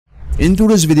In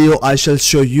today's video, I shall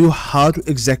show you how to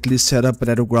exactly set up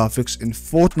potato graphics in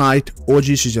Fortnite OG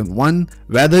Season 1.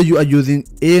 Whether you are using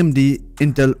AMD,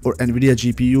 Intel or Nvidia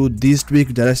GPU, these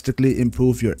tweaks drastically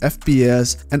improve your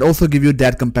FPS and also give you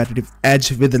that competitive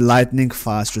edge with the lightning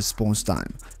fast response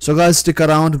time. So guys, stick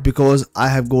around because I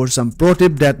have got some pro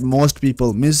tip that most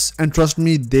people miss, and trust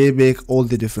me, they make all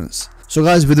the difference. So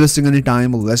guys, without wasting any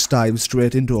time, let's dive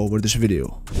straight into this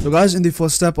video. So guys, in the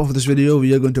first step of this video,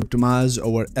 we are going to optimize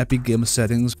our Epic Games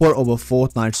settings for our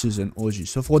Fortnite Season OG.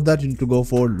 So for that, you need to go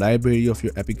for library of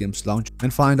your Epic Games launcher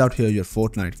and find out here your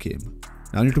Fortnite game.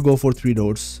 Now you need to go for three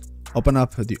dots, open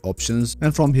up the options,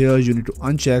 and from here you need to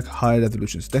uncheck high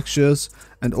resolution textures.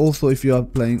 And also if you are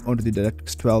playing onto the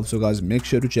DirectX 12, so guys, make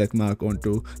sure to check mark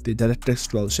onto the DirectX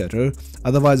 12 shader.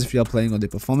 Otherwise, if you are playing on the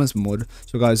performance mode,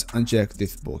 so guys, uncheck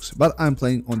this box. But I'm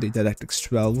playing on the DirectX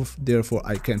 12, therefore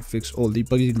I can fix all the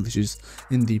buggy glitches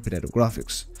in the potato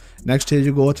graphics. Next, here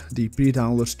you got the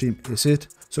pre-download Steam asset.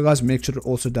 So guys, make sure to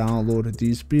also download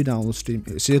these pre-download Steam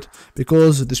asset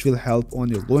because this will help on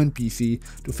your low-end PC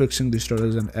to fixing the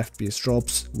stutters and FPS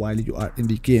drops while you are in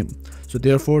the game. So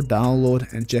therefore,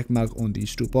 download and check mark on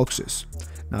these two boxes.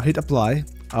 Now hit apply.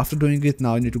 After doing it,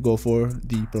 now you need to go for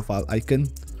the profile icon,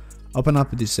 open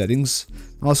up the settings.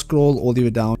 Now scroll all the way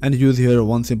down and use here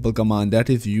one simple command, that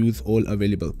is use all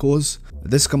available cores.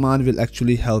 This command will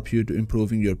actually help you to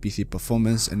improving your PC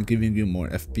performance and giving you more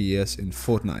FPS in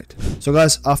Fortnite. So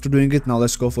guys, after doing it, now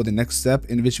let's go for the next step,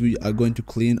 in which we are going to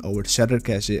clean our shader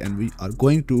cache and we are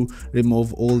going to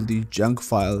remove all the junk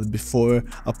files before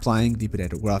applying the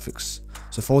potato graphics.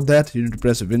 So for that, you need to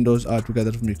press Windows R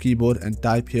together from your keyboard and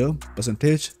type here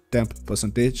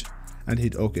 %temp% and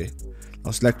hit OK.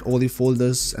 Now select all the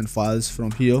folders and files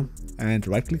from here and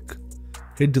right click,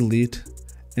 hit delete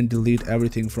and delete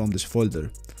everything from this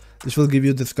folder. This will give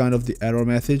you this kind of the error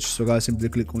message. So guys, simply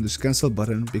click on this cancel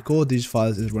button because these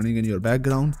files is running in your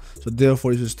background, so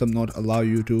therefore your system not allow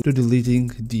you to deleting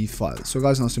the files. So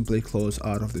guys, now simply close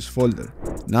out of this folder.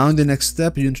 Now in the next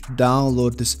step, you need to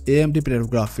download this AMD potato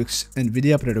graphics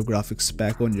Nvidia potato graphics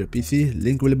pack on your PC.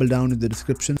 Link will be down in the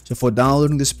description. So for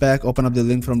downloading this pack, open up the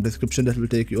link from description that will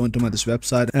take you onto this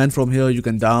website, and from here you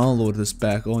can download this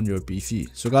pack on your PC.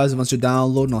 So guys, once you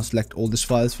download, now select all these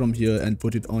files from here and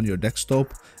put it on your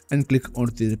desktop and click on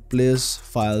the replace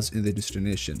files in the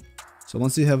destination. So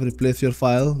once you have replaced your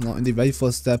file, now in the very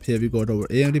first step here we got our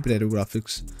AMD potato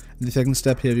graphics. In the second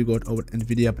step here we got our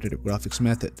Nvidia potato graphics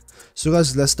method. So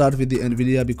guys, let's start with the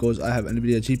Nvidia because I have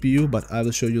Nvidia GPU, but I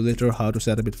will show you later how to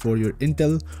set up it for your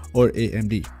Intel or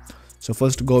AMD. So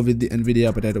first go with the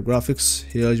Nvidia potato graphics.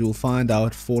 Here you will find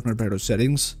out Fortnite potato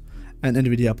settings and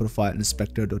Nvidia profile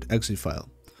inspector.exe file.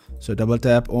 So double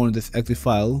tap on this exe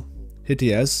file, hit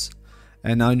yes.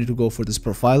 And now you need to go for this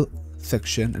profile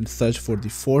section and search for the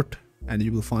Fort, and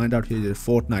you will find out here your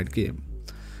Fortnite game.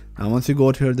 Now once you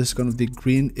got here, this is kind of the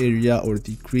green area or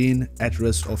the green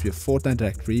address of your Fortnite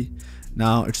directory.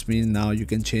 Now it's means now you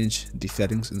can change the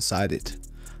settings inside it.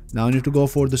 Now you need to go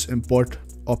for this import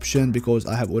option because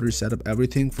I have already set up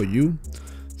everything for you.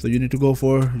 So you need to go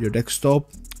for your desktop,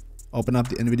 open up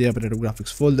the Nvidia potato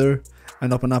graphics folder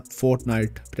and open up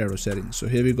Fortnite potato settings. So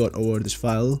here we got over this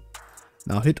file.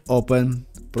 Now hit open,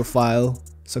 profile,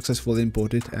 successfully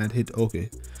imported and hit OK.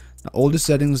 Now all the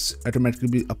settings automatically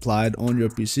be applied on your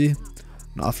PC.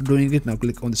 Now after doing it, now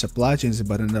click on the apply changes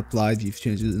button and apply these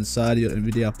changes inside your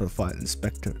Nvidia profile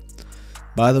inspector.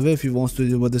 By the way, if you want to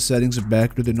revert the settings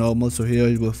back to the normal, so here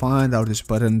you will find out this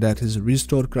button that is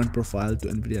restore current profile to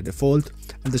Nvidia default,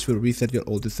 and this will reset your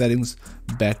all the settings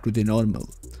back to the normal.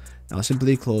 Now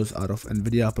simply close out of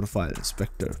Nvidia profile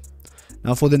inspector.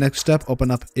 Now for the next step,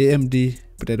 open up AMD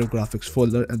potato graphics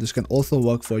folder, and this can also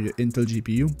work for your Intel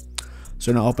GPU.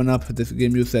 So now open up this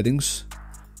game view settings,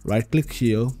 right click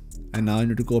here, and now you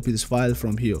need to copy this file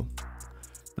from here.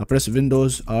 Now press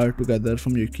Windows R together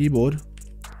from your keyboard.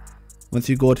 Once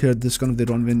you got here this kind of the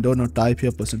run window, now type here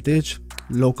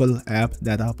 %local app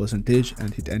data %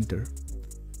 and hit enter.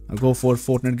 Now go for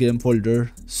Fortnite game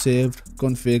folder, saved,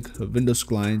 config, Windows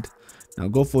client. Now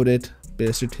go for it,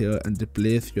 paste it here and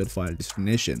replace your file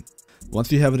destination.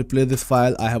 Once you have replaced this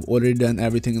file, I have already done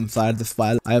everything inside this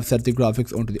file. I have set the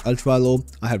graphics onto the ultra low,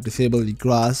 I have disabled the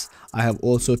grass, I have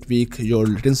also tweaked your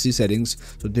latency settings,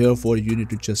 so therefore you need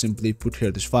to just simply put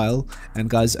here this file. And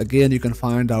guys, again you can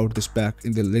find out this pack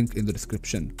in the link in the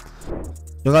description.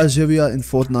 So guys, here we are in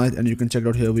Fortnite and you can check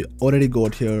out here we already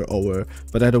got here our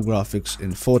potato graphics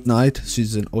in Fortnite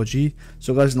Season OG.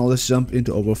 So guys, now let's jump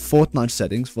into our Fortnite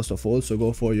settings first of all. So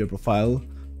go for your profile,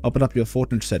 open up your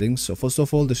Fortnite settings. So first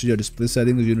of all, this is your display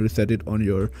settings. You need to set it on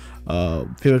your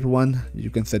favorite one. You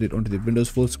can set it onto the Windows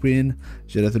full screen,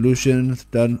 your resolution,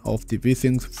 turn off the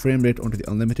VSync, frame rate onto the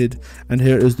unlimited, and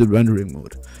here is the rendering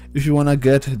mode. If you want to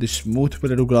get the smooth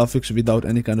potato graphics without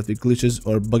any kind of the glitches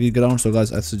or buggy ground, so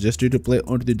guys, I suggest you to play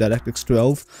onto the DirectX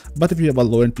 12. But if you have a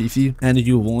low-end PC and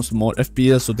you want more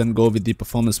FPS, so then go with the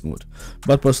performance mode.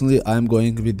 But personally, I am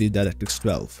going with the DirectX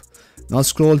 12. Now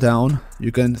scroll down,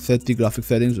 you can set the graphic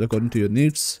settings according to your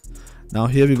needs. Now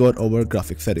here we got our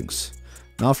graphic settings.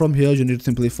 Now from here you need to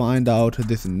simply find out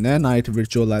this nanite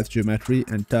virtual light geometry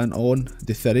and turn on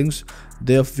the settings.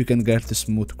 There we can get the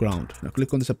smooth ground. Now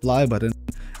click on this apply button,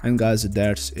 and guys,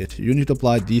 that's it. You need to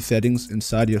apply these settings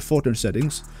inside your Fortnite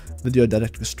settings with your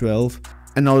DirectX 12.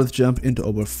 And now let's jump into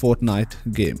our Fortnite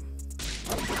game.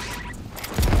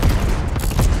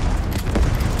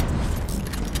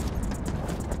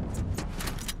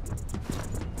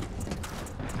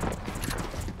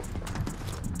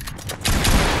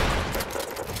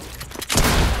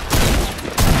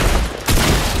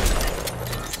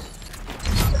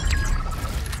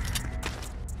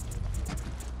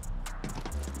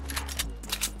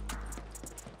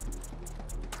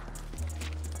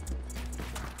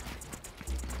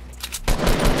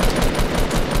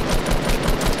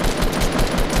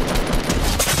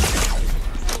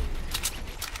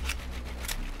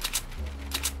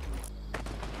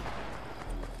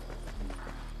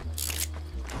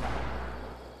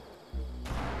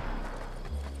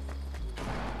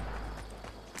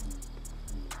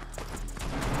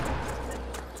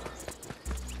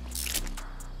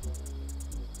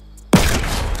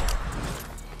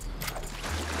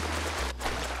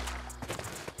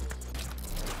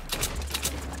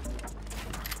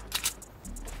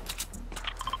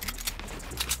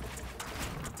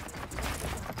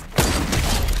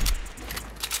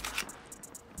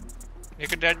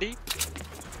 एक daddy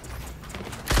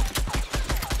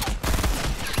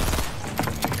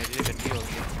मेरी गड्डी हो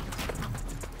गई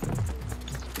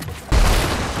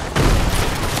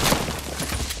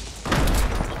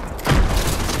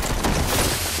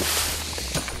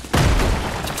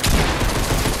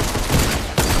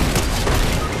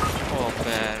ओ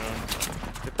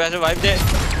पैर wipe दे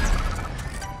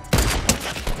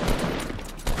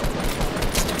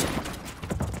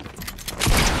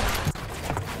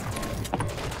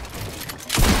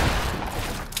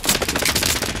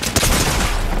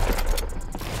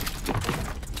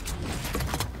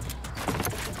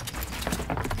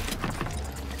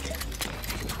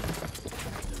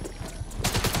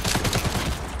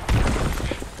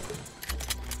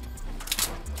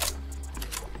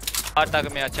तक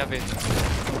मैं अच्छा फिर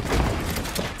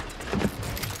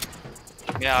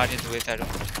मैं आ नहीं हुए सर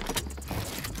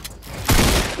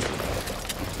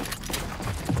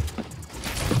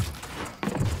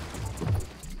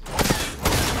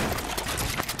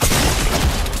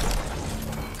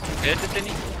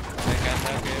नहीं मैं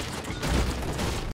कहता कि